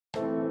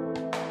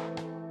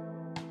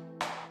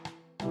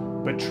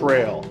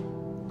betrayal,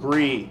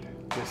 greed,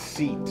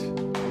 deceit,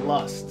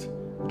 lust,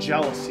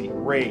 jealousy,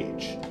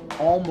 rage.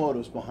 All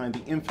motives behind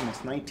the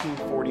infamous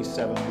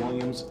 1947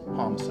 Williams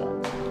homicide.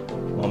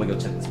 Let me go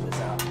check this place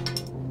out.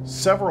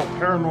 Several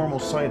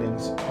paranormal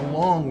sightings,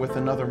 along with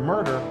another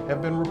murder,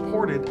 have been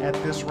reported at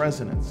this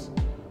residence.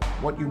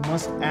 What you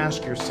must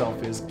ask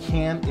yourself is,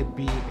 can it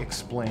be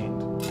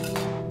explained?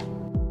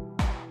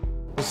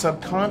 The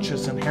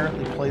subconscious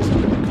inherently plays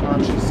into the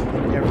conscious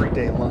in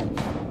everyday life.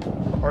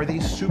 Are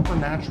these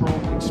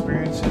supernatural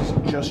experiences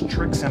just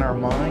tricks in our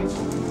minds?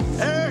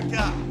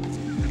 Erica!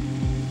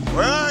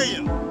 Where are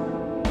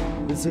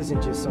you? This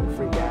isn't just some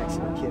freak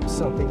accident, Kim.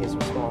 Something is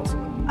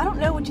responsible. I don't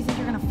know what you think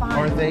you're gonna find.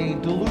 Are they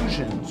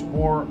delusions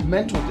or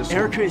mental disorders?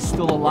 Erica is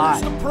still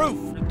alive. Where's the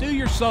proof? Do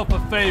yourself a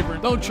favor.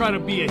 Don't try to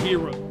be a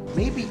hero.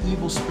 Maybe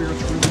evil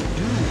spirits really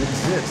do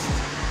exist.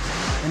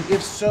 And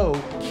if so,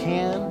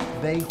 can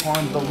they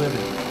harm the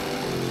living?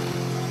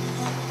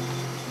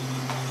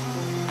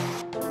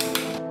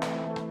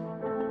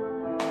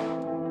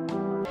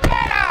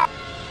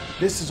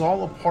 This is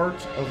all a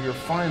part of your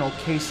final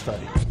case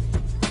study.